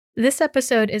This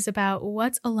episode is about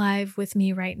what's alive with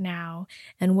me right now.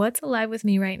 And what's alive with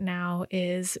me right now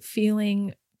is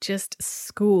feeling just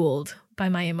schooled by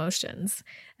my emotions.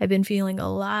 I've been feeling a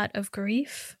lot of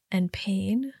grief and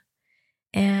pain.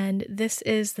 And this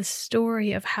is the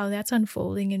story of how that's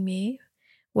unfolding in me,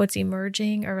 what's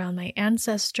emerging around my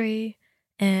ancestry,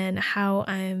 and how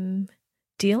I'm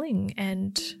dealing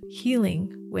and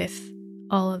healing with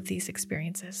all of these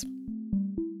experiences.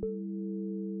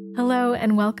 Hello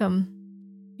and welcome.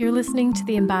 You're listening to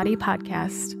the Embody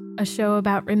Podcast, a show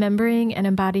about remembering and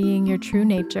embodying your true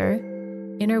nature,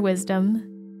 inner wisdom,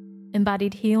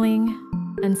 embodied healing,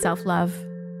 and self-love.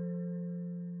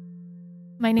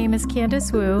 My name is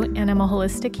Candace Wu, and I'm a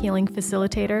holistic healing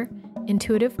facilitator,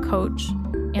 intuitive coach,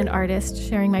 and artist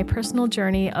sharing my personal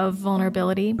journey of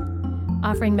vulnerability,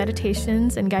 offering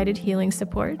meditations and guided healing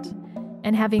support,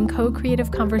 and having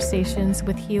co-creative conversations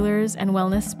with healers and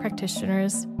wellness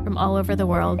practitioners from all over the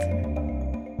world.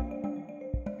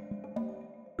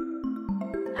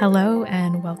 Hello,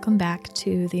 and welcome back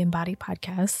to the Embody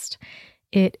Podcast.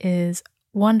 It is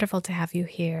wonderful to have you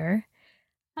here.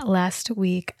 Last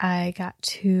week, I got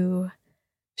to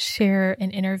share an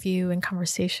interview and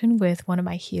conversation with one of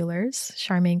my healers,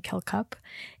 Charmaine Kilcup,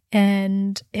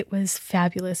 and it was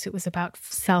fabulous. It was about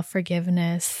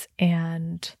self-forgiveness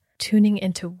and tuning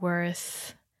into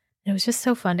worth. It was just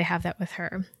so fun to have that with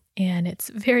her. And it's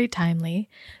very timely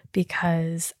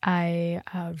because I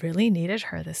really needed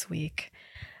her this week.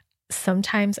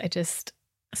 Sometimes I just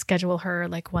schedule her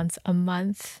like once a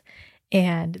month.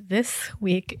 And this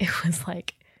week it was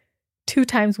like 2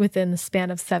 times within the span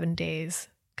of 7 days.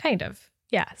 Kind of.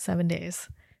 Yeah, 7 days.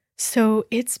 So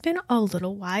it's been a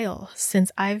little while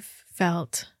since I've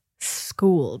felt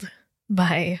schooled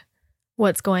by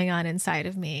what's going on inside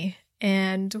of me.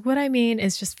 And what I mean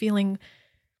is just feeling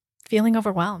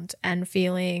overwhelmed and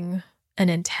feeling an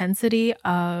intensity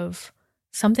of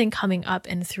something coming up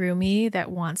and through me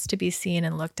that wants to be seen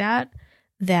and looked at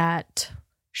that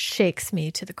shakes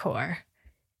me to the core.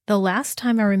 The last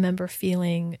time I remember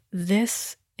feeling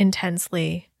this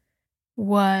intensely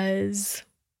was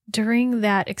during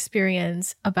that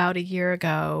experience about a year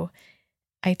ago.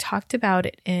 I talked about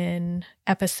it in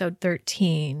episode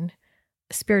 13,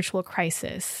 spiritual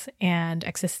crisis and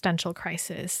existential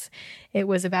crisis. It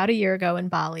was about a year ago in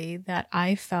Bali that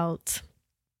I felt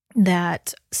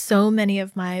that so many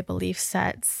of my belief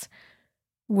sets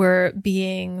were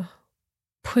being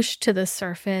pushed to the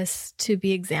surface to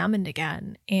be examined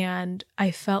again. And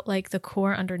I felt like the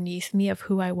core underneath me of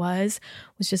who I was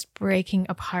just breaking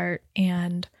apart,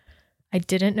 and I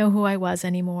didn't know who I was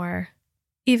anymore,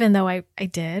 even though I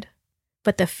did.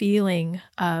 But the feeling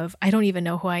of, I don't even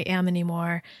know who I am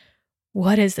anymore.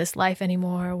 What is this life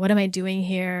anymore? What am I doing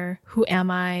here? Who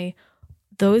am I?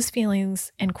 Those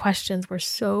feelings and questions were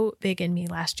so big in me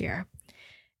last year.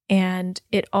 And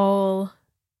it all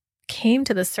came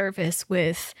to the surface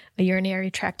with a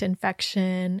urinary tract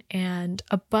infection and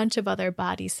a bunch of other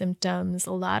body symptoms,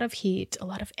 a lot of heat, a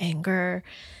lot of anger,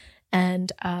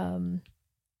 and a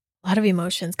lot of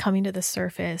emotions coming to the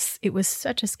surface. It was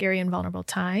such a scary and vulnerable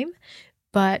time.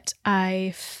 But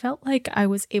I felt like I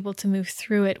was able to move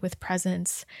through it with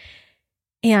presence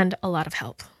and a lot of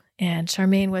help. And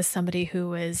Charmaine was somebody who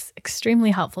was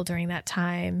extremely helpful during that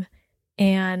time.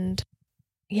 And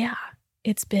yeah,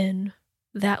 it's been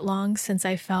that long since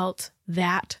I felt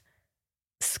that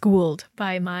schooled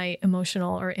by my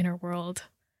emotional or inner world.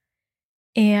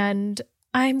 And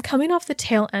I'm coming off the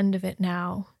tail end of it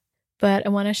now, but I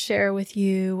want to share with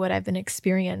you what I've been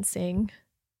experiencing.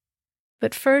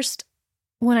 But first,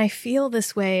 when I feel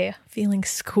this way, feeling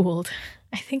schooled,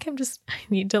 I think I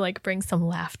need to bring some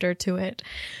laughter to it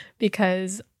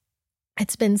because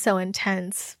it's been so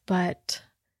intense. But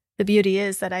the beauty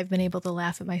is that I've been able to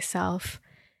laugh at myself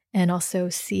and also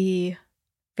see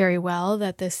very well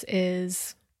that this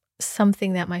is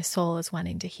something that my soul is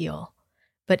wanting to heal.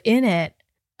 But in it,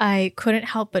 I couldn't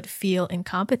help but feel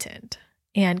incompetent.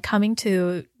 And coming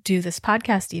to do this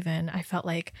podcast even, I felt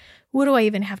like, what do I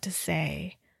even have to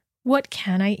say? What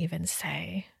can I even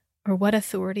say? Or what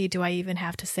authority do I even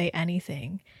have to say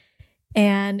anything?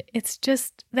 And it's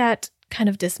just that kind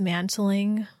of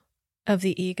dismantling of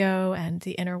the ego and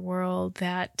the inner world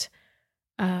that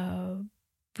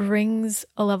brings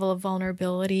a level of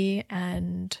vulnerability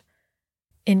and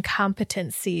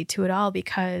incompetency to it all,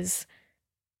 because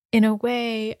in a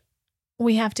way,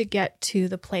 we have to get to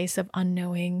the place of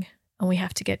unknowing. And we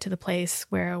have to get to the place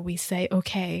where we say,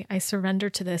 okay, I surrender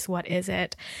to this. What is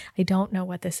it? I don't know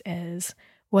what this is.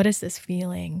 What is this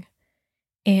feeling?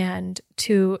 And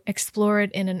to explore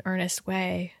it in an earnest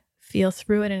way, feel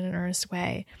through it in an earnest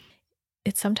way,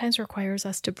 it sometimes requires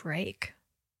us to break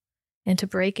and to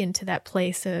break into that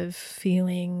place of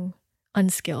feeling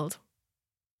unskilled.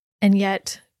 And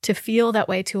yet to feel that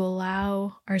way, to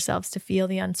allow ourselves to feel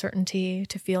the uncertainty,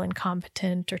 to feel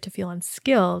incompetent or to feel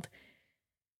unskilled,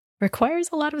 requires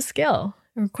a lot of skill.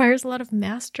 It requires a lot of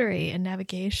mastery and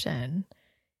navigation.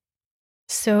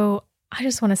 So I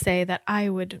just want to say that I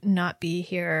would not be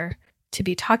here to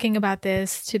be talking about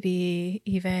this, to be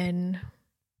even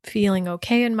feeling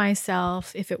okay in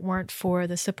myself if it weren't for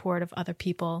the support of other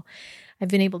people. I've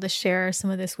been able to share some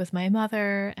of this with my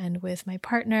mother and with my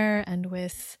partner and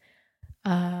with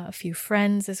a few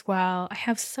friends as well. I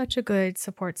have such a good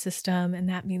support system, and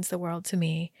that means the world to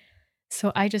me.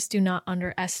 So I just do not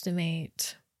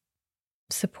underestimate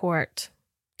support,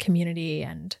 community,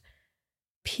 and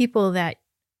people that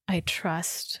I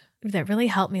trust that really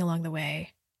help me along the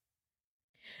way.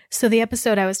 So the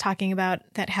episode I was talking about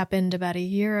that happened about a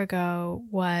year ago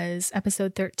was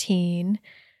episode 13.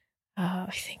 I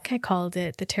think I called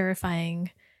it The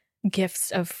Terrifying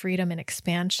Gifts of Freedom and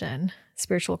Expansion,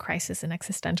 Spiritual Crisis and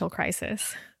Existential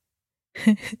Crisis.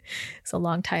 It's a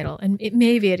long title. And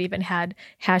maybe it even had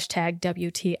hashtag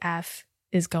WTF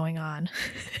is going on.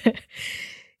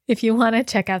 If you want to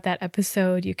check out that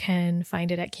episode, you can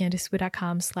find it at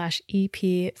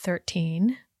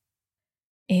CandiceWu.com/EP13.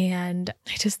 And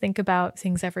I just think about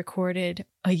things I've recorded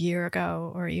a year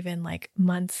ago or even like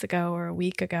months ago or a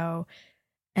week ago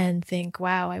and think,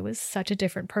 wow, I was such a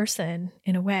different person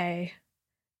in a way.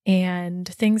 And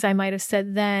things I might have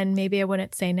said then, maybe I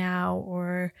wouldn't say now,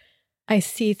 or I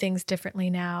see things differently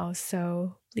now.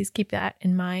 So please keep that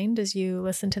in mind as you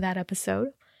listen to that episode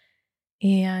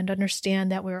and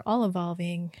understand that we're all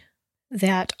evolving,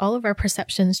 that all of our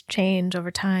perceptions change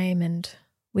over time, and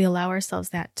we allow ourselves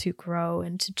that to grow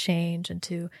and to change and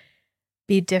to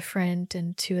be different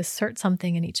and to assert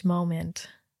something in each moment,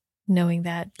 knowing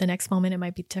that the next moment it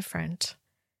might be different.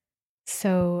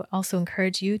 So also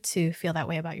encourage you to feel that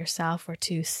way about yourself, or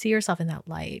to see yourself in that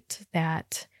light,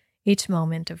 that each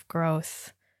moment of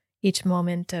growth, each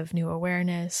moment of new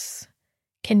awareness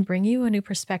can bring you a new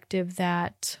perspective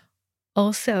that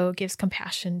also gives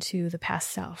compassion to the past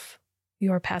self,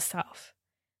 your past self,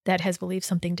 that has believed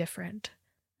something different.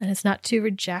 And it's not to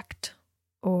reject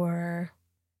or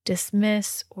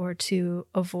dismiss or to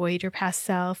avoid your past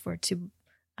self or to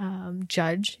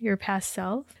judge your past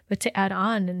self, but to add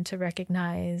on and to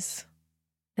recognize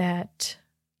that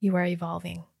you are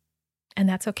evolving. And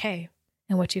that's okay.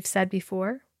 And what you've said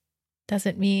before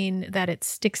doesn't mean that it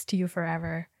sticks to you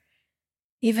forever.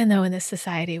 Even though in this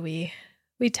society we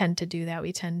tend to do that.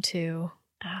 We tend to,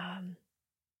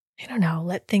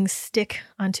 let things stick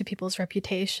onto people's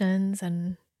reputations.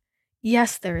 And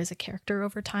yes, there is a character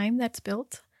over time that's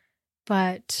built,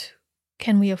 but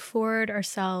can we afford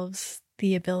ourselves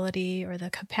the ability or the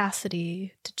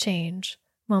capacity to change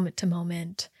moment to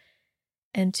moment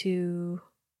and to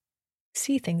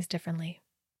see things differently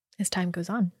as time goes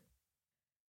on?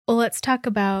 Well, let's talk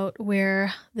about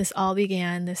where this all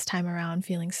began this time around,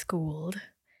 feeling schooled,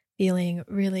 feeling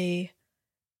really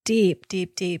deep,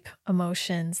 deep, deep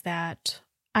emotions that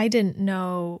I didn't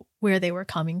know where they were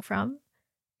coming from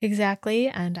exactly,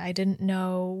 and I didn't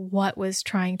know what was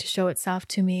trying to show itself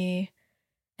to me.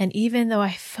 And even though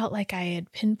I felt like I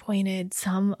had pinpointed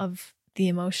some of the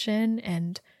emotion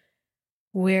and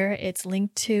where it's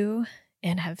linked to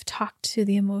and have talked to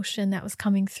the emotion that was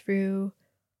coming through,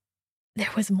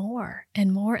 there was more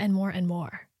and more and more and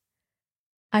more.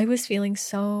 I was feeling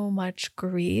so much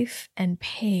grief and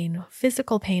pain,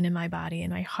 physical pain in my body,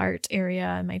 in my heart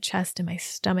area, in my chest, in my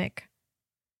stomach.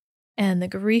 And the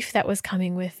grief that was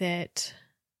coming with it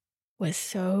was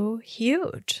so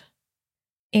huge.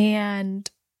 And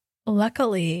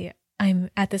luckily, I'm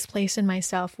at this place in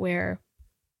myself where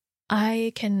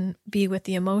I can be with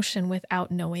the emotion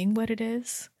without knowing what it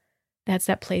is. That's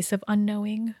that place of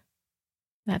unknowing.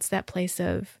 That's that place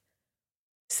of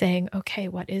saying, okay,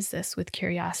 what is this, with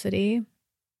curiosity?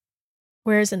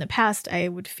 Whereas in the past, I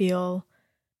would feel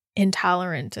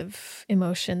intolerant of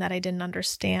emotion that I didn't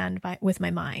understand with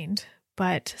my mind.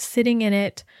 But sitting in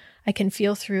it, I can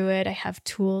feel through it. I have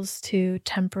tools to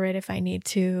temper it if I need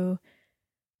to.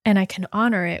 And I can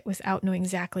honor it without knowing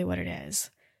exactly what it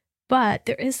is. But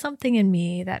there is something in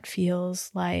me that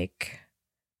feels like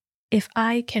if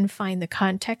I can find the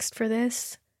context for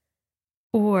this,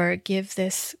 or give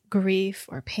this grief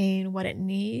or pain what it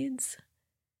needs,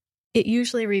 it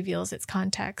usually reveals its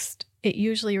context. It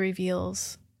usually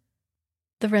reveals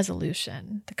the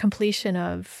resolution, the completion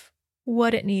of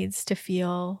what it needs to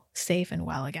feel safe and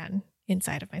well again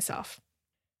inside of myself.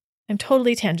 I'm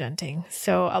totally tangenting,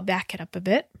 so I'll back it up a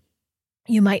bit.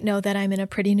 You might know that I'm in a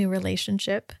pretty new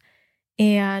relationship.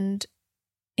 And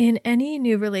in any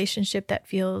new relationship that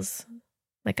feels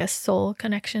like a soul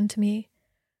connection to me,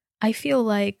 I feel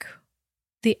like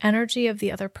the energy of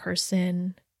the other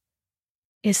person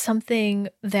is something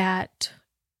that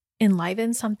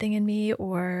enlivens something in me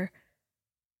or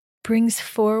brings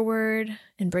forward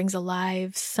and brings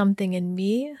alive something in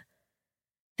me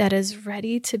that is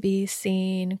ready to be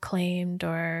seen, claimed,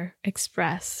 or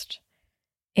expressed.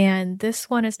 And this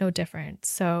one is no different.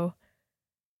 So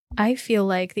I feel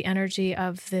like the energy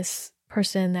of this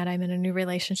person that I'm in a new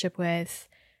relationship with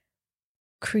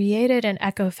created an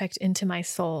echo effect into my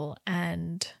soul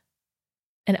and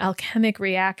an alchemic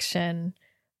reaction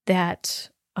that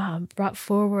brought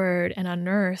forward and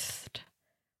unearthed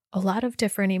a lot of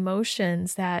different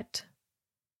emotions that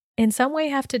in some way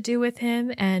have to do with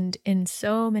him and in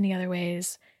so many other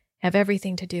ways have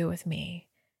everything to do with me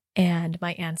and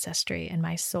my ancestry and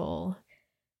my soul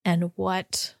and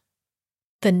what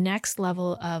the next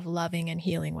level of loving and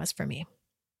healing was for me.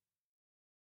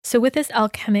 So with this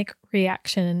alchemic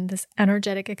reaction, this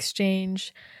energetic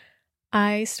exchange,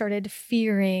 I started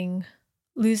fearing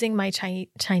losing my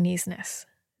Chineseness,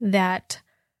 that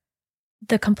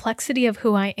the complexity of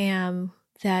who I am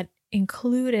that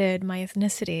included my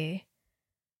ethnicity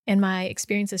and my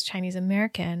experience as Chinese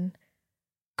American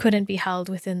couldn't be held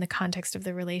within the context of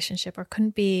the relationship or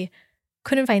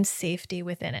couldn't find safety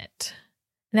within it.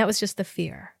 And that was just the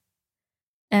fear.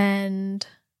 And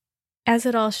as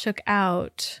it all shook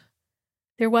out,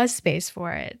 there was space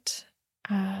for it.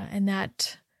 And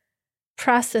that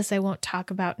process I won't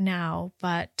talk about now,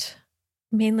 but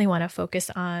mainly want to focus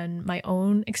on my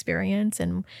own experience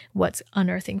and what's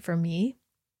unearthing for me.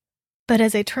 But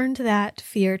as I turned that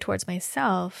fear towards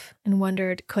myself and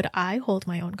wondered, could I hold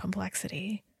my own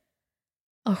complexity?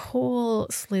 A whole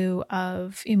slew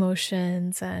of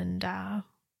emotions and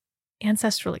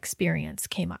ancestral experience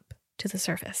came up to the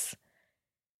surface.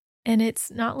 And it's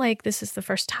not like this is the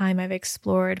first time I've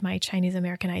explored my Chinese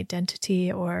American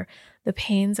identity or the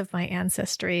pains of my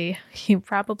ancestry. You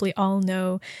probably all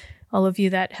know, all of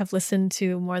you that have listened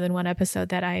to more than one episode,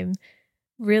 that I'm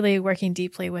really working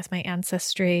deeply with my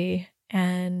ancestry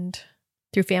and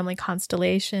through family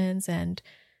constellations and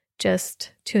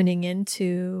just tuning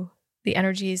into the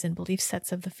energies and belief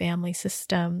sets of the family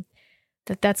system.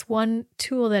 That's one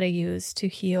tool that I use to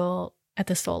heal at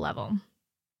the soul level.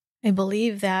 I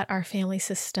believe that our family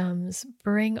systems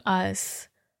bring us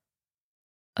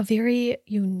a very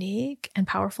unique and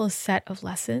powerful set of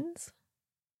lessons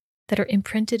that are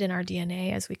imprinted in our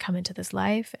DNA as we come into this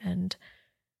life. And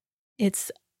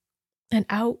it's an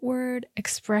outward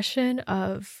expression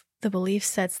of the belief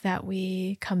sets that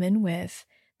we come in with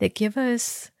that give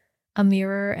us a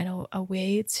mirror and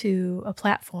a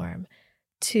platform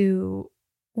to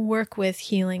work with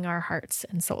healing our hearts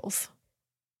and souls.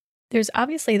 There's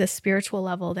obviously the spiritual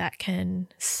level that can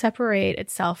separate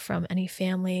itself from any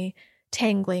family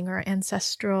tangling or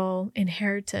ancestral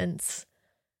inheritance.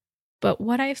 But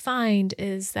what I find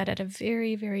is that at a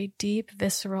very, very deep,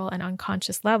 visceral, and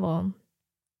unconscious level,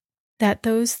 that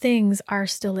those things are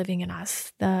still living in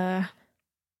us. The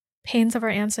pains of our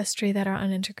ancestry that are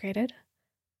unintegrated,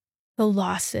 the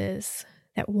losses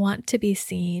that want to be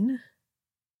seen,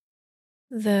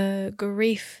 the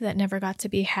grief that never got to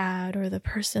be had, or the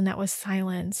person that was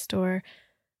silenced, or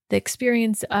the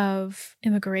experience of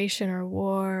immigration or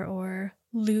war or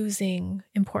losing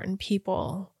important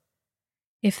people.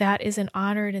 If that isn't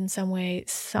honored in some way,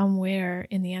 somewhere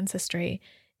in the ancestry,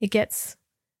 it gets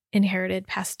inherited,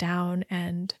 passed down,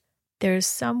 and there's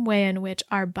some way in which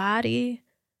our body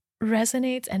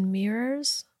resonates and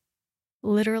mirrors,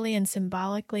 literally and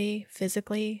symbolically,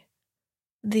 physically,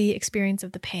 the experience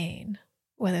of the pain,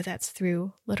 whether that's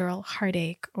through literal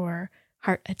heartache or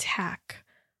heart attack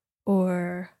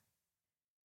or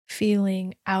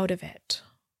feeling out of it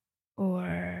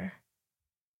or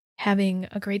having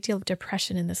a great deal of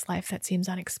depression in this life that seems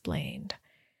unexplained.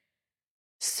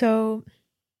 So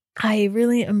I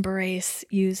really embrace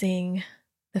using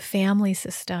the family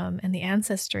system and the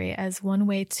ancestry as one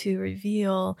way to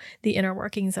reveal the inner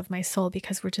workings of my soul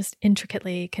because we're just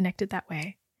intricately connected that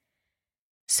way.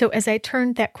 So as I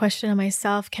turned that question on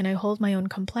myself, can I hold my own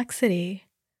complexity?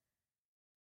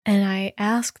 And I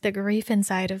asked the grief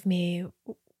inside of me,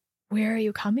 where are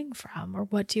you coming from? Or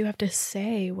what do you have to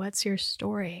say? What's your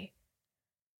story?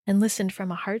 And listened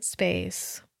from a heart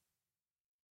space.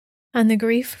 And the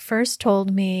grief first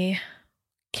told me,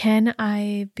 can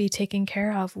I be taken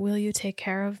care of? Will you take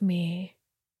care of me?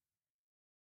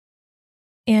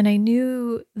 And I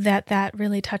knew that that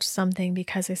really touched something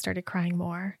because I started crying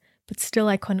more, but still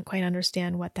I couldn't quite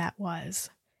understand what that was.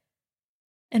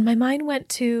 And my mind went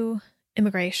to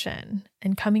immigration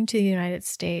and coming to the United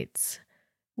States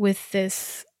with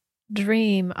this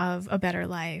dream of a better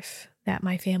life that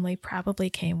my family probably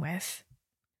came with.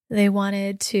 They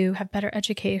wanted to have better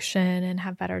education and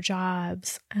have better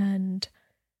jobs, and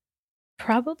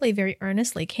probably very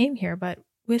earnestly came here, but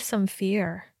with some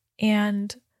fear.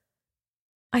 And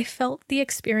I felt the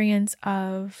experience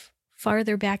of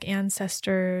farther back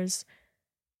ancestors,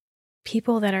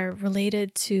 people that are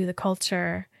related to the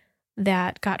culture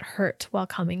that got hurt while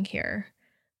coming here,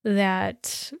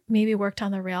 that maybe worked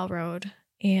on the railroad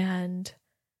and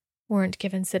weren't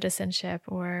given citizenship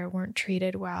or weren't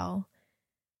treated well.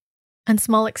 And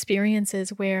small experiences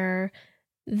where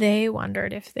they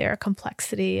wondered if their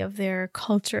complexity of their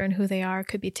culture and who they are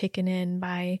could be taken in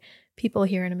by people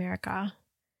here in America.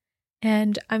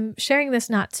 And I'm sharing this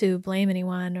not to blame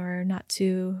anyone or not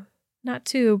to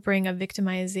bring a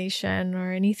victimization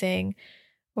or anything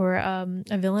or a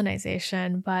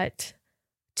villainization, but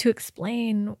to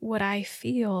explain what I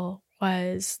feel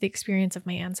was the experience of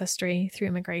my ancestry through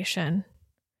immigration.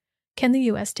 Can the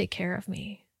U.S. take care of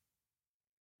me?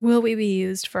 Will we be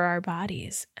used for our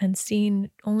bodies and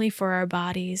seen only for our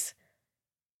bodies,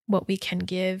 what we can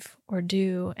give or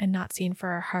do, and not seen for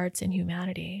our hearts and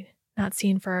humanity, not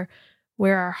seen for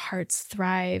where our hearts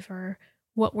thrive or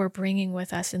what we're bringing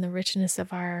with us in the richness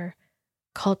of our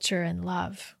culture and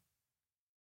love?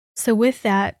 So with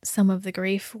that, some of the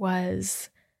grief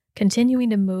was continuing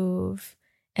to move,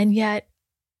 and yet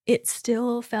it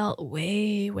still felt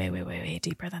way, way, way, way, way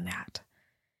deeper than that.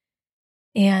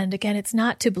 And again, it's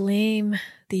not to blame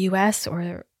the U.S.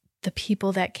 or the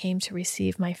people that came to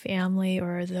receive my family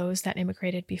or those that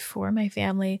immigrated before my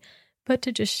family, but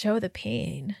to just show the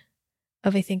pain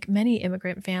of, I think, many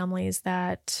immigrant families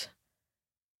that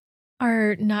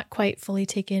are not quite fully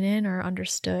taken in or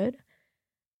understood.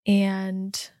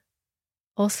 And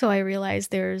also, I realize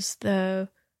there's the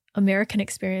American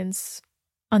experience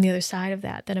on the other side of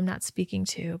that I'm not speaking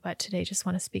to, but today just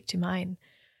want to speak to mine.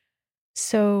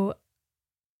 So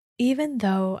even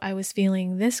though I was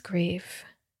feeling this grief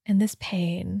and this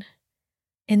pain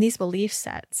and these belief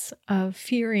sets of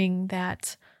fearing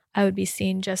that I would be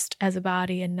seen just as a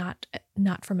body and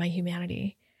not for my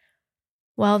humanity,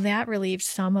 while that relieved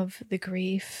some of the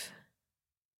grief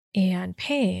and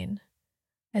pain,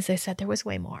 as I said, there was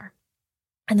way more.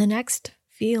 And the next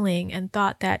feeling and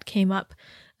thought that came up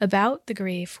about the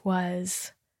grief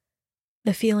was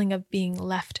the feeling of being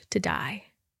left to die.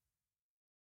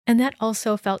 And that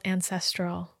also felt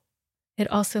ancestral. It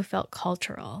also felt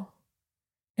cultural.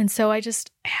 And so I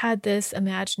just had this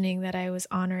imagining that I was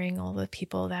honoring all the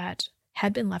people that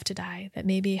had been left to die, that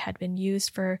maybe had been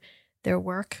used for their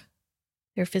work,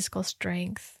 their physical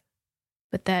strength,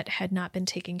 but that had not been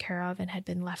taken care of and had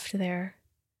been left there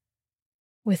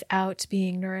without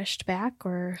being nourished back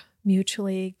or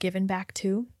mutually given back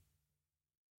to.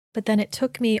 But then it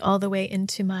took me all the way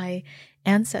into my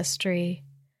ancestry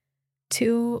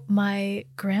to my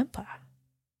grandpa.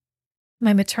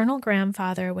 My maternal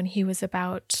grandfather, when he was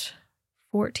about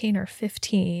 14 or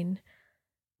 15,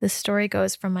 the story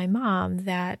goes from my mom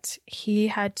that he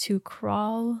had to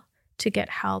crawl to get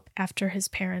help after his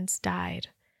parents died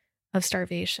of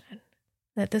starvation.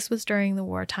 That this was during the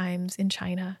war times in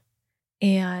China,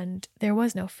 and there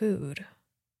was no food.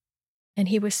 And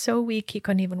he was so weak he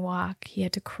couldn't even walk. He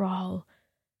had to crawl.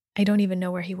 I don't even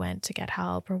know where he went to get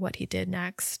help or what he did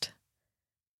next.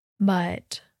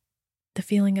 But the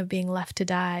feeling of being left to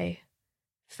die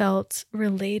felt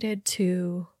related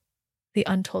to the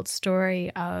untold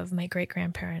story of my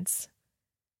great-grandparents.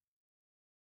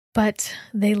 But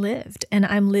they lived, and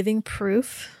I'm living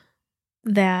proof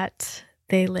that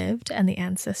they lived and the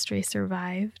ancestry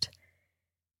survived.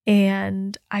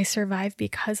 And I survived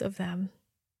because of them.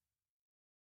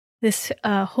 This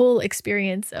whole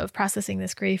experience of processing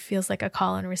this grief feels like a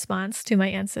call and response to my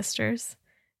ancestors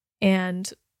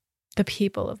and the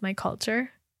people of my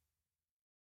culture.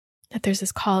 That there's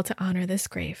this call to honor this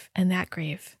grief and that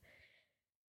grief.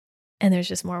 And there's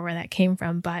just more where that came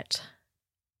from. But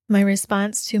my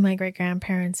response to my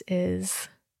great-grandparents is,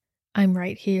 I'm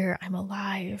right here, I'm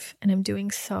alive, and I'm doing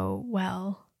so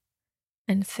well.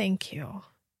 And thank you.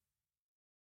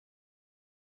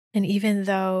 And even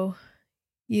though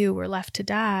you were left to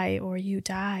die or you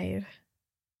died,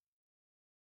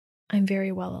 I'm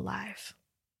very well alive.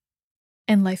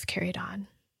 And life carried on.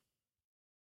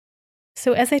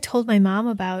 So as I told my mom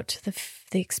about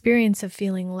the experience of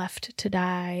feeling left to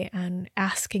die and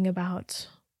asking about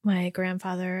my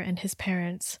grandfather and his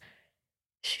parents,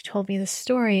 she told me this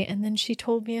story, and then she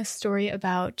told me a story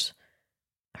about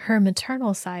her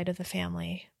maternal side of the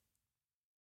family,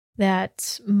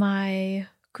 that my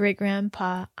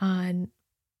great-grandpa on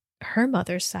her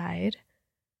mother's side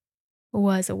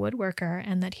was a woodworker,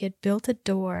 and that he had built a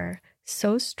door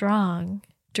so strong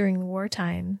during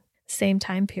wartime, same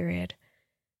time period,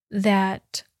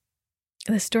 that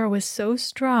this door was so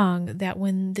strong that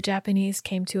when the Japanese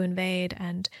came to invade,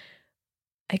 and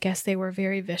I guess they were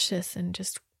very vicious and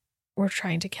just were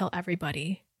trying to kill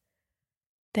everybody,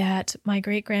 that my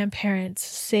great-grandparents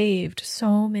saved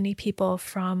so many people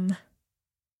from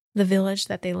the village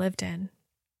that they lived in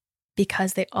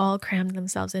because they all crammed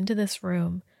themselves into this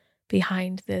room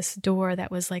behind this door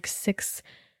that was like 6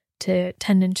 to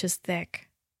 10 inches thick,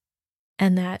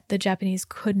 and that the Japanese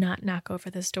could not knock over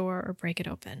this door or break it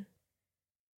open.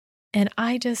 And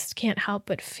I just can't help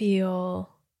but feel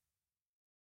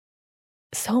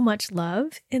so much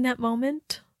love in that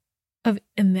moment of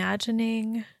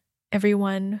imagining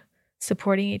everyone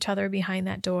supporting each other behind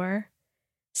that door.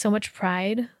 So much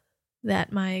pride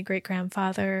that my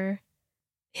great-grandfather,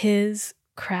 his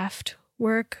craft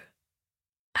work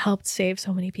helped save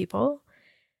so many people,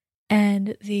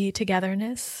 and the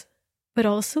togetherness, but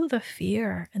also the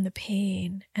fear and the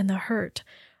pain and the hurt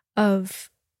of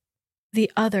the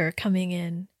other coming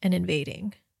in and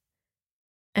invading.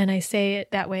 And I say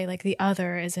it that way, like the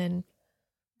other as in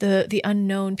the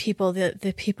unknown people,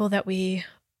 the people that we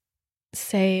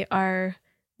say are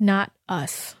not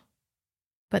us,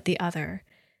 but the other.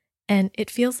 And it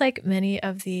feels like many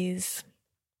of these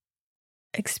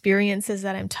experiences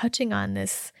that I'm touching on,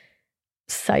 this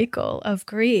cycle of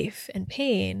grief and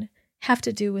pain, have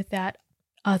to do with that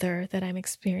other that I'm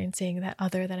experiencing, that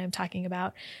other that I'm talking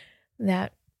about,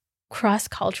 that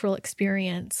cross-cultural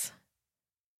experience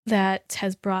that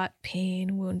has brought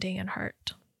pain, wounding, and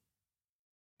hurt.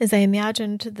 As I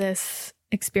imagined this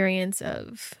experience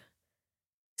of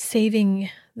saving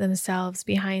themselves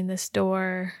behind this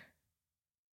door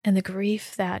and the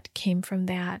grief that came from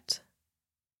that,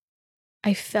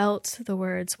 I felt the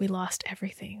words, "We lost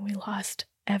everything. We lost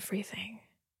everything."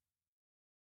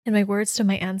 And my words to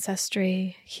my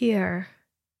ancestry here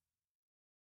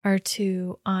are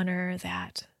to honor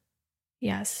that.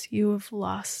 Yes, you have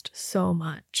lost so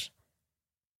much,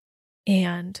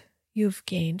 and you've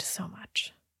gained so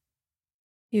much.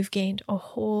 You've gained a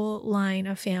whole line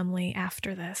of family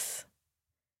after this,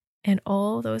 and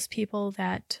all those people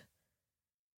that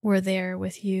were there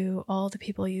with you, all the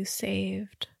people you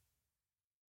saved,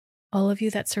 all of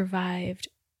you that survived,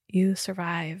 you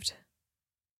survived.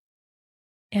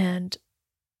 And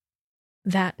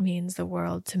that means the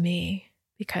world to me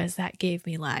because that gave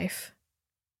me life.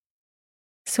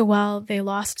 So while they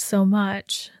lost so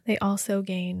much, they also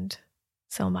gained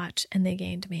so much, and they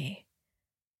gained me.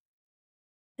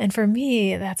 And for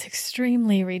me, that's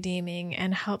extremely redeeming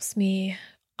and helps me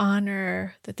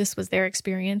honor that this was their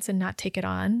experience and not take it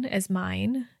on as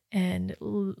mine and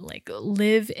like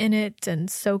live in it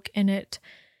and soak in it.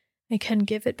 I can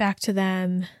give it back to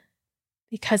them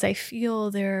because I feel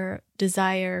their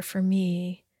desire for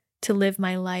me to live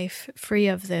my life free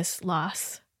of this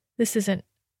loss. This isn't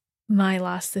my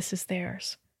loss, this is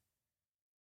theirs.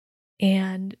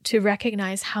 And to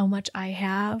recognize how much I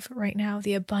have right now,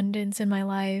 the abundance in my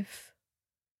life,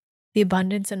 the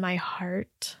abundance in my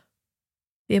heart,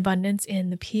 the abundance in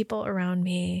the people around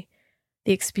me,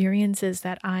 the experiences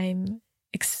that I'm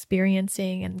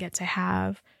experiencing and get to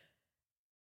have,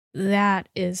 that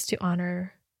is to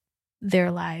honor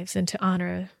their lives and to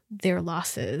honor their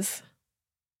losses,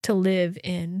 to live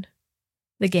in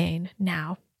the gain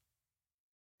now.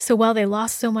 So while they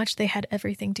lost so much, they had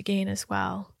everything to gain as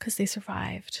well because they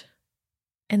survived.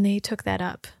 And they took that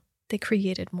up. They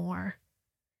created more.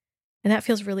 And that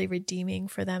feels really redeeming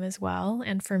for them as well.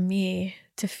 And for me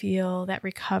to feel that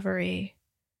recovery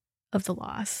of the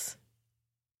loss.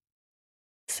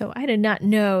 So I did not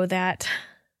know that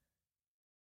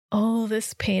all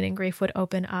this pain and grief would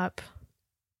open up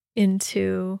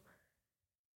into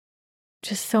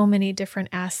just so many different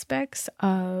aspects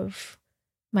of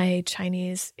my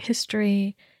Chinese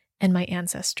history and my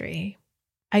ancestry.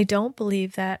 I don't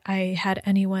believe that I had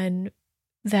anyone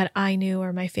that I knew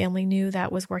or my family knew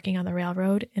that was working on the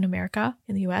railroad in America,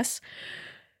 in the US.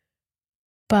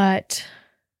 But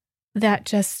that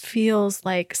just feels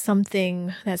like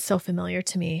something that's so familiar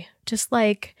to me. Just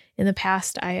like in the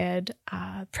past, I had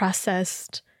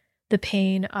processed the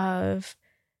pain of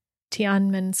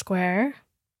Tiananmen Square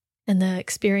and the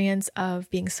experience of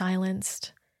being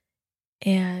silenced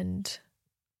and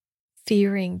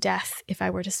fearing death if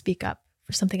I were to speak up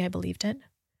for something I believed in.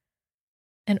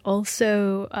 And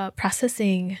also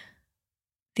processing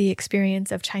the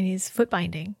experience of Chinese foot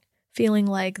binding, feeling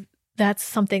like that's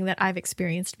something that I've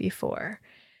experienced before.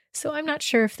 So I'm not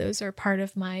sure if those are part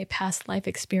of my past life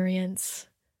experience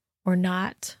or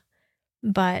not,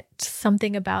 but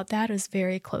something about that is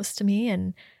very close to me.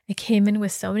 And I came in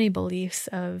with so many beliefs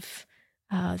of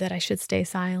that I should stay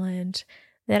silent,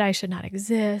 that I should not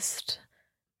exist,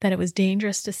 that it was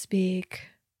dangerous to speak,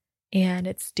 and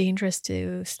it's dangerous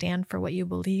to stand for what you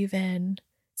believe in.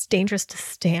 It's dangerous to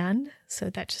stand. So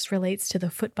that just relates to the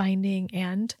foot binding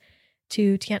and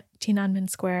to Tiananmen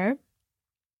Square.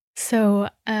 So,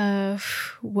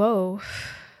 whoa.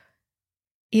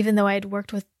 Even though I had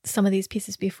worked with some of these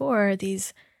pieces before,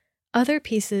 these other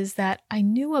pieces that I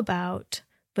knew about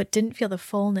but didn't feel the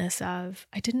fullness of,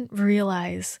 I didn't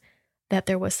realize that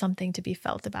there was something to be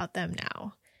felt about them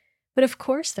now. But of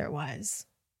course there was.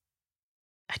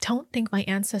 I don't think my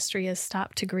ancestry has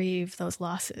stopped to grieve those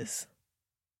losses.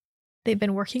 They've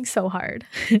been working so hard.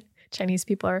 Chinese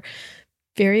people are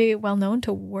very well known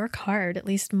to work hard, at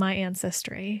least my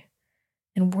ancestry.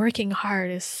 And working hard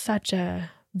is such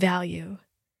a value.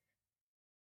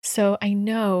 So I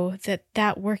know that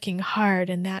that working hard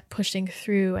and that pushing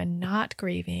through and not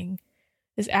grieving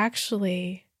is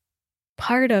actually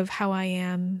part of how I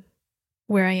am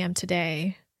where I am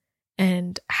today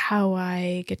and how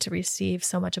I get to receive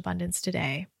so much abundance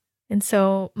today. And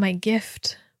so my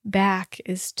gift back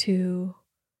is to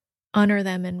honor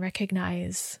them and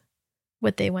recognize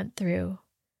what they went through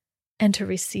and to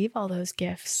receive all those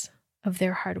gifts of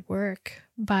their hard work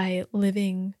by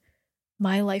living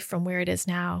my life from where it is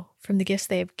now, from the gifts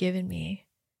they have given me.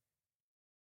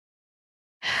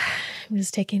 I'm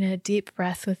just taking a deep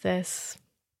breath with this.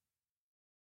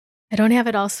 I don't have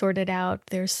it all sorted out.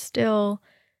 There's still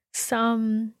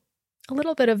a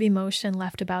little bit of emotion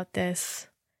left about this,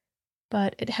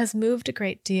 but it has moved a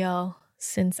great deal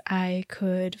since I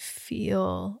could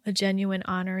feel a genuine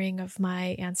honoring of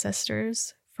my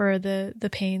ancestors for the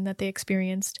pain that they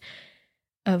experienced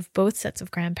of both sets of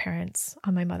grandparents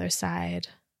on my mother's side,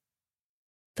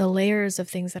 the layers of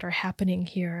things that are happening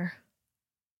here,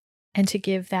 and to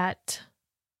give that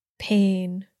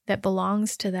pain that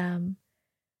belongs to them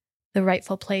the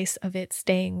rightful place of it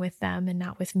staying with them and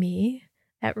not with me.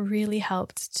 That really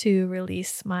helped to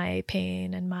release my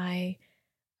pain and my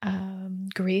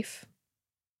grief.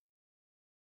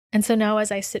 And so now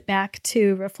as I sit back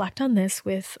to reflect on this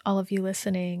with all of you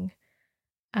listening,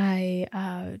 I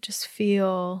just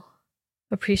feel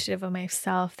appreciative of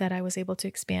myself that I was able to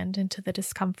expand into the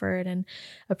discomfort, and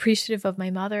appreciative of my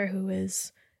mother who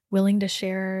was willing to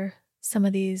share some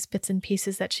of these bits and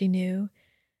pieces that she knew.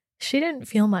 She didn't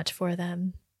feel much for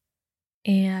them,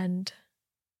 and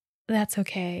that's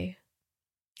okay.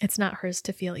 It's not hers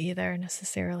to feel either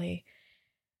necessarily.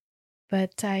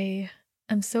 But I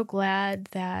am so glad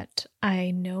that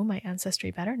I know my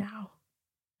ancestry better now.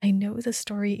 I know the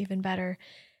story even better.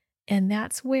 And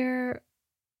that's where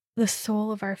the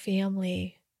soul of our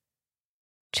family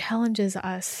challenges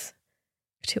us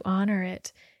to honor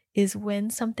it, is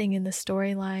when something in the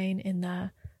storyline, in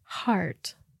the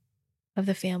heart of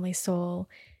the family soul,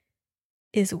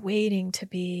 is waiting to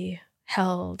be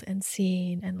held and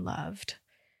seen and loved.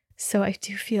 So I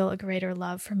do feel a greater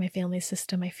love for my family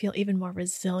system. I feel even more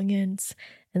resilience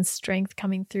and strength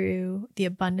coming through, the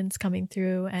abundance coming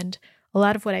through. And a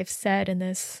lot of what I've said in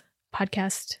this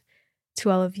podcast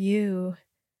to all of you,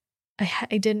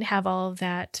 I didn't have all of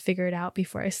that figured out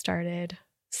before I started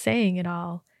saying it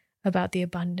all about the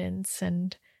abundance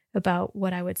and about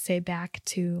what I would say back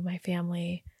to my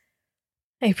family.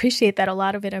 I appreciate that a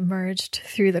lot of it emerged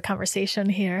through the conversation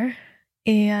here.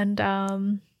 And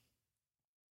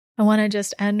I want to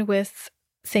just end with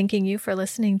thanking you for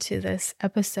listening to this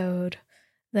episode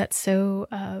that's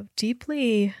so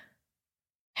deeply,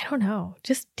 I don't know,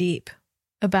 just deep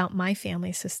about my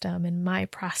family system and my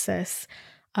process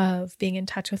of being in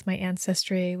touch with my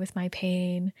ancestry, with my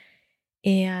pain,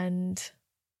 and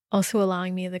also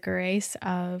allowing me the grace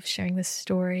of sharing this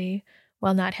story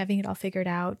while not having it all figured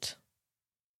out.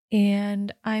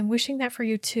 And I'm wishing that for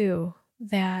you too,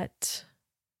 that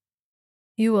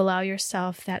you allow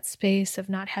yourself that space of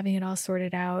not having it all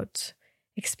sorted out,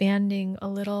 expanding a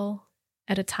little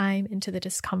at a time into the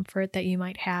discomfort that you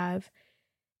might have,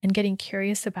 and getting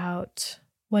curious about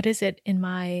what is it in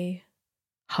my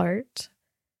heart,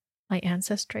 my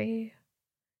ancestry,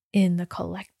 in the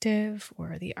collective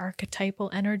or the archetypal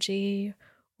energy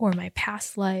or my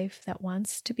past life that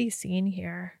wants to be seen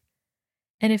here.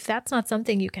 And if that's not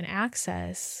something you can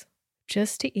access,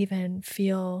 just to even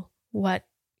feel what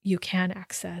you can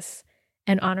access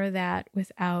and honor that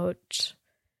without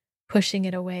pushing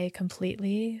it away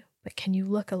completely. But can you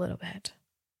look a little bit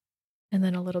and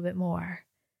then a little bit more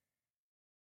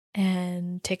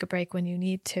and take a break when you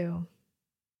need to?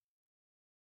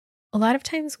 a lot of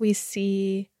times we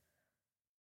see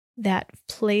that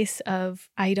place of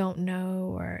I don't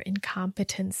know or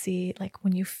incompetency, like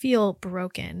when you feel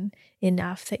broken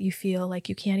enough that you feel like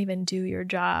you can't even do your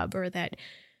job or that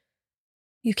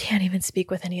you can't even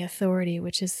speak with any authority,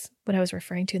 which is what I was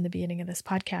referring to in the beginning of this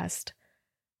podcast.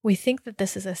 We think that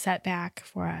this is a setback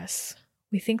for us.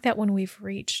 We think that when we've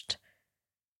reached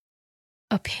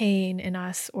a pain in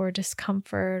us or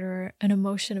discomfort or an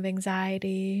emotion of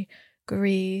anxiety,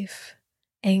 grief,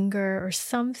 anger, or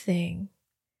something,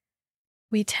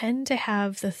 we tend to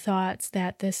have the thoughts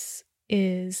that this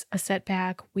is a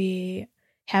setback.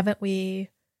 Haven't we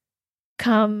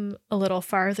come a little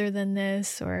farther than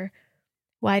this? Or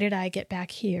why did I get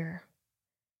back here?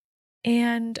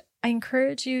 And I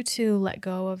encourage you to let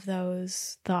go of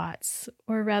those thoughts,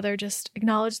 or rather just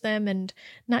acknowledge them and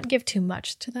not give too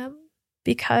much to them,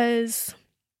 because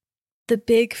the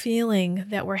big feeling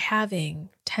that we're having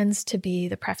tends to be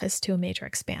the preface to a major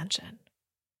expansion.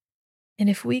 And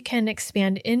if we can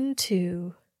expand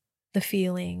into the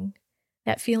feeling,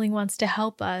 that feeling wants to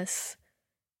help us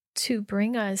to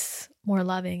bring us more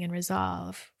loving and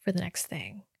resolve for the next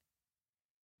thing,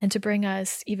 and to bring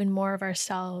us even more of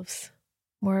ourselves,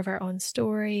 more of our own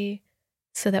story,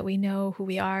 so that we know who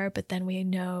we are, but then we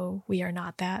know we are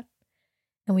not that,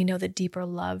 and we know the deeper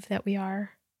love that we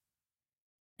are,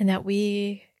 and that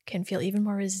we can feel even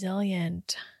more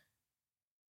resilient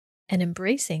and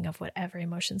embracing of whatever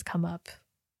emotions come up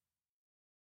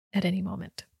at any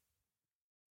moment.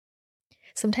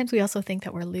 Sometimes we also think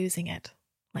that we're losing it,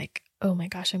 like, oh my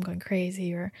gosh, I'm going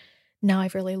crazy, or now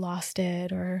I've really lost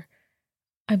it, or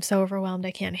I'm so overwhelmed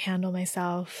I can't handle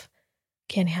myself,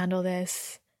 can't handle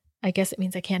this. I guess it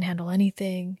means I can't handle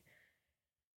anything.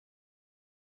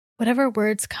 Whatever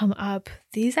words come up,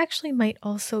 these actually might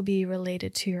also be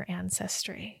related to your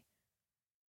ancestry.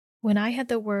 When I had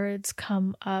the words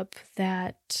come up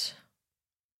that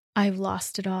I've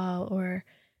lost it all, or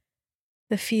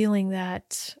the feeling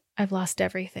that I've lost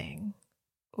everything,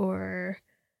 or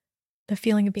the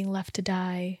feeling of being left to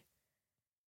die,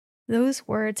 those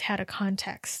words had a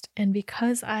context. And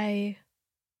because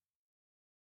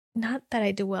not that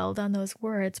I dwelled on those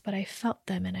words, but I felt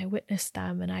them and I witnessed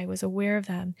them and I was aware of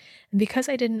them. And because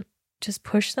I didn't just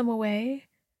push them away,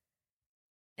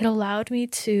 it allowed me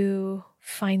to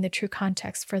find the true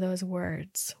context for those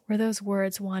words, where those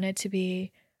words wanted to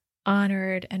be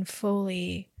honored and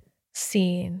fully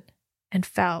seen and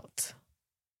felt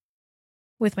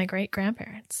with my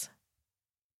great-grandparents.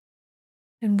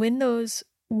 And when those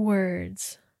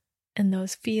words and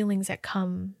those feelings that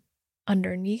come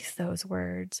underneath those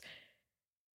words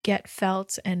get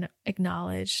felt and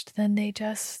acknowledged, then they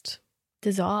just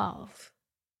dissolve.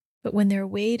 But when they're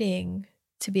waiting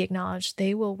to be acknowledged,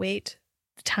 they will wait.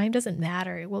 The time doesn't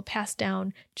matter. It will pass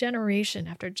down generation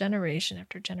after generation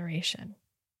after generation.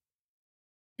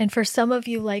 And for some of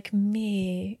you like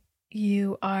me,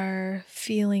 you are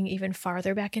feeling even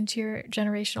farther back into your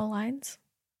generational lines.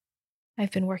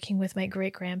 I've been working with my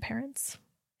great-grandparents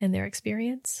and their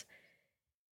experience.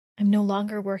 I'm no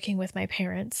longer working with my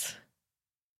parents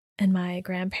and my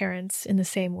grandparents in the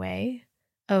same way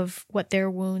of what their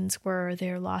wounds were,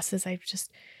 their losses. I've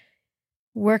just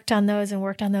worked on those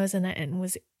and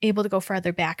was able to go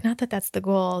farther back. Not that that's the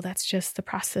goal. That's just the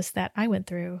process that I went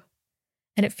through.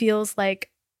 And it feels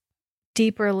like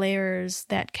deeper layers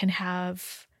that can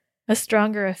have a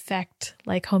stronger effect,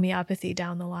 like homeopathy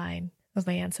down the line of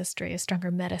my ancestry, a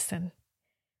stronger medicine.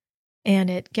 And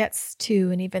it gets to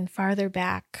an even farther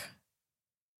back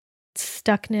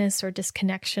stuckness or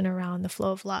disconnection around the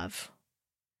flow of love,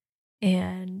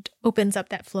 and opens up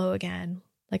that flow again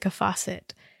like a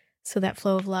faucet. So that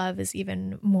flow of love is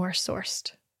even more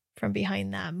sourced from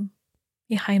behind them,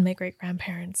 behind my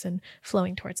great-grandparents, and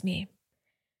flowing towards me.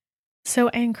 So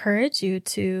I encourage you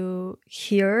to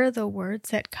hear the words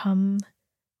that come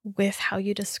with how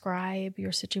you describe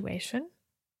your situation.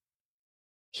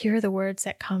 Hear the words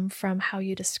that come from how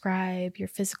you describe your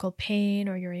physical pain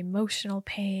or your emotional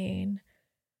pain,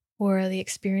 or the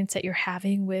experience that you're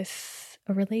having with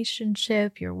a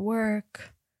relationship, your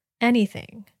work,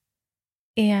 anything.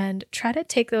 And try to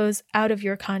take those out of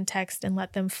your context and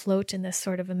let them float in this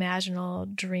sort of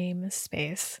imaginal dream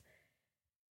space.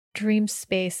 Dream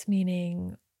space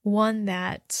meaning one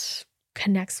that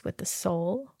connects with the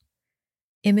soul,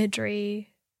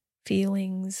 imagery,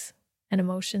 feelings, and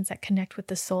emotions that connect with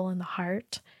the soul and the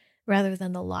heart, rather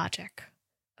than the logic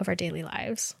of our daily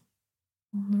lives,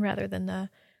 rather than the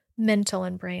mental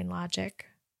and brain logic.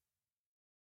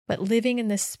 But living in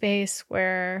this space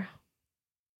where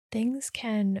things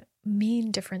can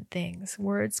mean different things.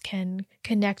 Words can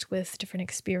connect with different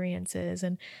experiences,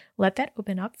 and let that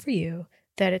open up for you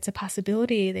that it's a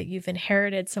possibility that you've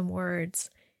inherited some words,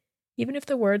 even if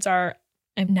the words are,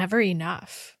 I'm never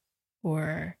enough,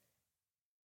 or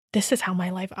this is how my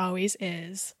life always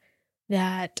is,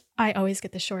 that I always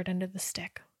get the short end of the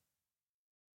stick.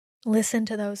 Listen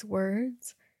to those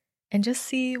words and just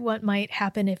see what might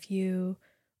happen if you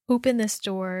open this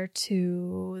door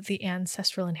to the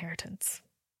ancestral inheritance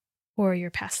or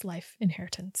your past life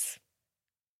inheritance.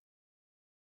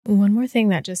 One more thing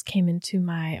that just came into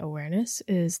my awareness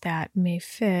is that May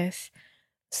 5th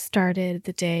started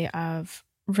the day of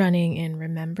running in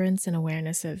remembrance and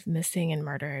awareness of missing and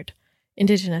murdered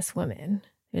Indigenous women.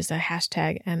 There's a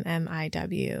hashtag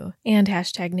MMIW and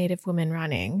hashtag Native Women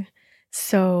Running.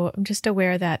 So I'm just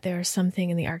aware that there's something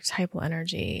in the archetypal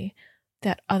energy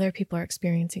that other people are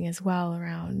experiencing as well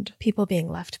around people being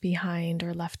left behind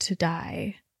or left to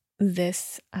die.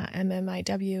 This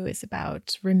MMIW is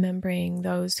about remembering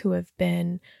those who have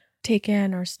been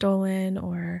taken or stolen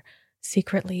or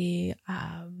secretly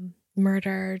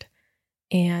murdered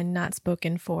and not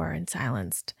spoken for and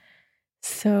silenced.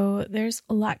 So there's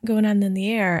a lot going on in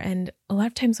the air, and a lot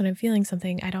of times when I'm feeling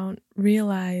something, I don't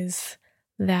realize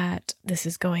that this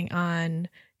is going on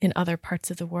in other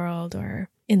parts of the world or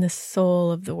in the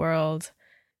soul of the world.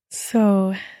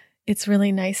 So it's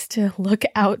really nice to look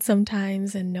out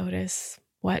sometimes and notice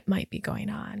what might be going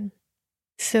on.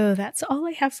 So that's all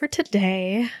I have for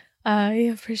today. I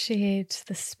appreciate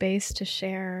the space to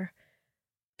share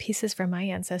pieces from my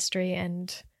ancestry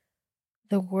and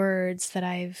the words that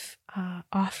I've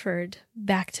offered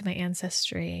back to my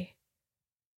ancestry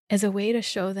as a way to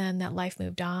show them that life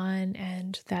moved on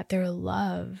and that their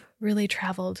love really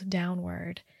traveled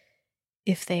downward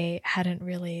if they hadn't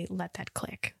really let that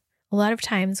click. A lot of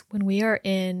times when we are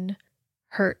in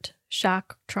hurt,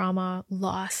 shock, trauma,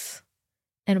 loss,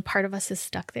 and a part of us is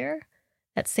stuck there,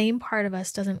 that same part of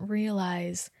us doesn't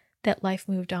realize that life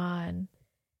moved on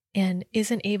and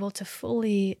isn't able to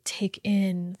fully take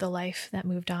in the life that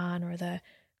moved on or the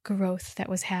growth that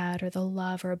was had or the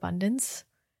love or abundance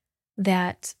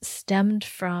that stemmed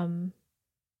from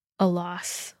a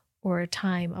loss or a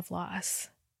time of loss.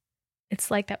 It's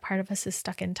like that part of us is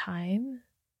stuck in time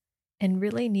and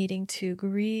really needing to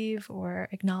grieve or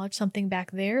acknowledge something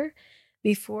back there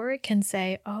before it can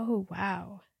say, oh,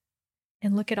 wow,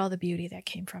 and look at all the beauty that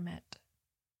came from it.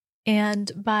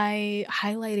 And by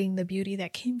highlighting the beauty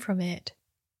that came from it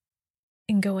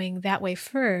and going that way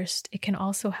first, it can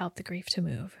also help the grief to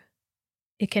move.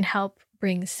 It can help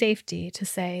bring safety to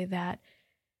say that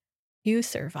you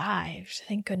survived.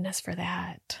 Thank goodness for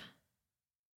that.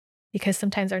 Because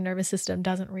sometimes our nervous system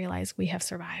doesn't realize we have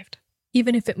survived,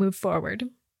 even if it moved forward,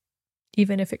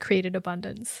 even if it created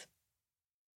abundance.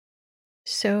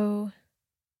 So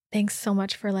thanks so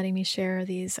much for letting me share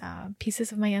these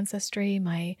pieces of my ancestry,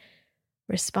 my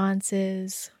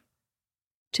responses,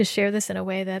 to share this in a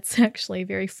way that's actually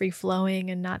very free-flowing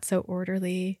and not so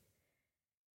orderly.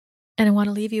 And I want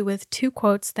to leave you with 2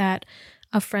 quotes that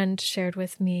a friend shared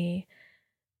with me.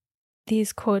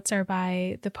 These quotes are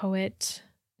by the poet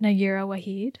Nayyirah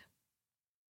Waheed,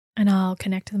 and I'll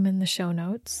connect them in the show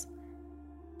notes.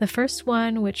 The first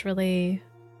one, which really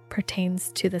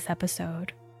pertains to this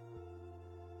episode: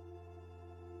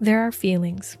 there are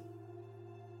feelings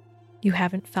you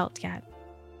haven't felt yet.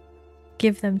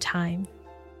 Give them time.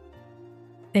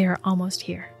 They are almost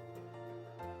here.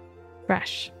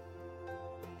 Fresh.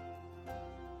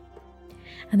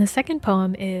 And the second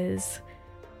poem is,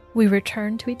 we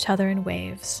return to each other in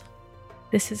waves.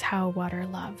 This is how water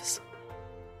loves.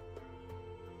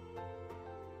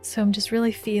 So I'm just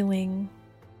really feeling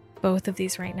both of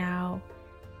these right now,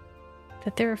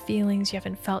 that there are feelings you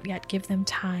haven't felt yet. Give them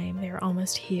time. They are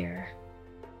almost here.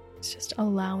 It's just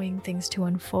allowing things to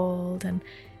unfold and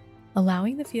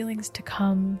allowing the feelings to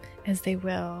come as they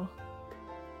will.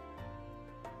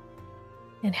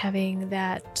 And having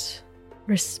that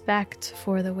respect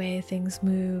for the way things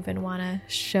move and want to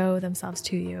show themselves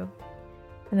to you.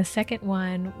 And the second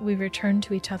one, we return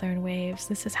to each other in waves.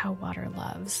 This is how water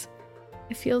loves.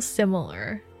 It feels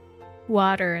similar.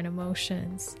 Water and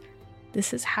emotions.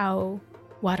 This is how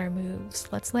water moves.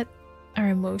 Let's let our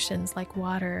emotions, like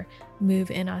water,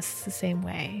 move in us the same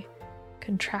way.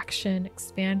 Contraction,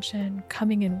 expansion,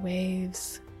 coming in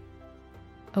waves,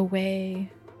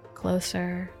 away,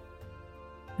 closer,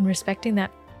 and respecting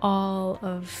that all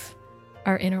of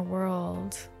our inner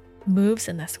world moves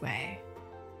in this way,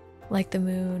 like the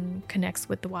moon connects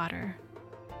with the water,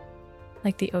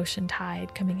 like the ocean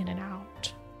tide coming in and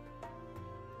out.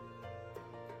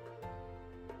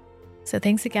 So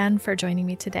thanks again for joining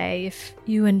me today. If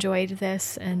you enjoyed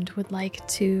this and would like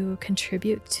to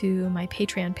contribute to my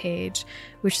Patreon page,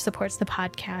 which supports the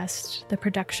podcast, the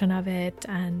production of it,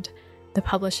 and the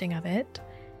publishing of it,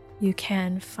 you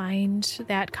can find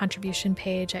that contribution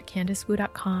page at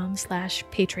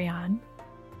candicewu.com/Patreon.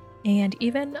 And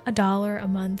even $1 a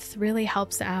month really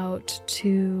helps out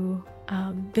to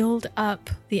build up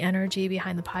the energy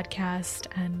behind the podcast.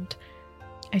 And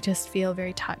I just feel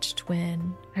very touched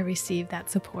when I receive that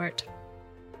support.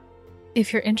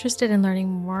 If you're interested in learning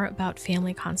more about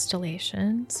family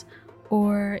constellations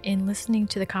or in listening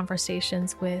to the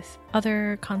conversations with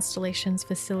other constellations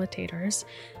facilitators,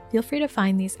 feel free to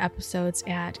find these episodes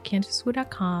at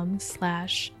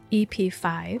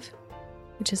candicewu.com/EP5,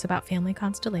 which is about family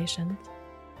constellations,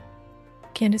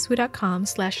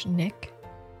 candicewu.com/Nick,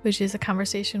 which is a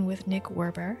conversation with Nick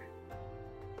Werber,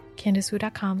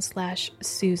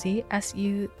 candicewu.com/Suzy,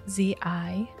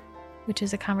 Suzi, which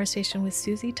is a conversation with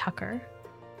Susie Tucker.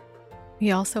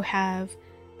 We also have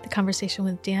the conversation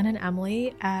with Dan and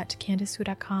Emily at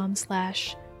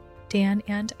candicewu.com/Dan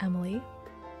and Emily,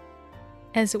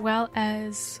 as well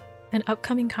as an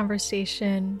upcoming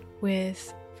conversation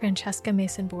with Francesca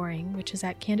Mason Boring, which is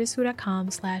at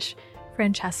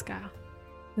candicewu.com/Francesca.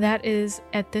 That is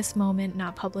at this moment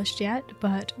not published yet,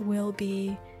 but will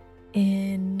be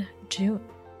in June.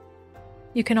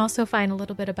 You can also find a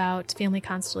little bit about family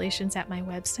constellations at my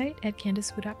website at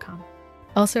candicewu.com.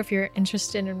 Also, if you're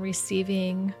interested in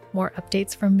receiving more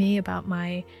updates from me about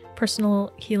my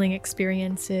personal healing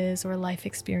experiences or life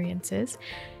experiences,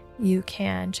 you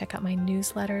can check out my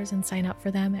newsletters and sign up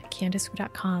for them at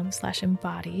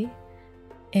candicewu.com/embody.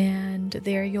 And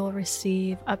there you'll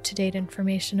receive up-to-date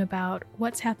information about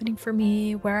what's happening for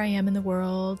me, where I am in the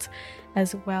world,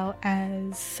 as well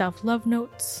as self-love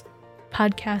notes,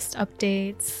 podcast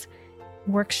updates,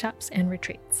 workshops, and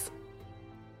retreats.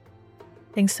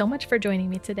 Thanks so much for joining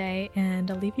me today,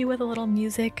 and I'll leave you with a little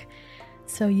music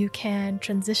so you can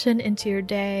transition into your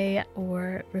day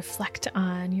or reflect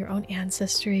on your own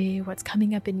ancestry, what's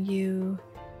coming up in you,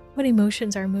 what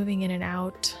emotions are moving in and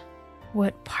out,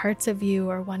 what parts of you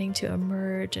are wanting to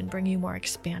emerge and bring you more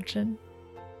expansion,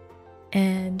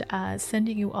 and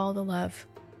sending you all the love.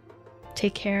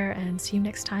 Take care and see you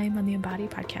next time on the Embody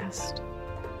Podcast.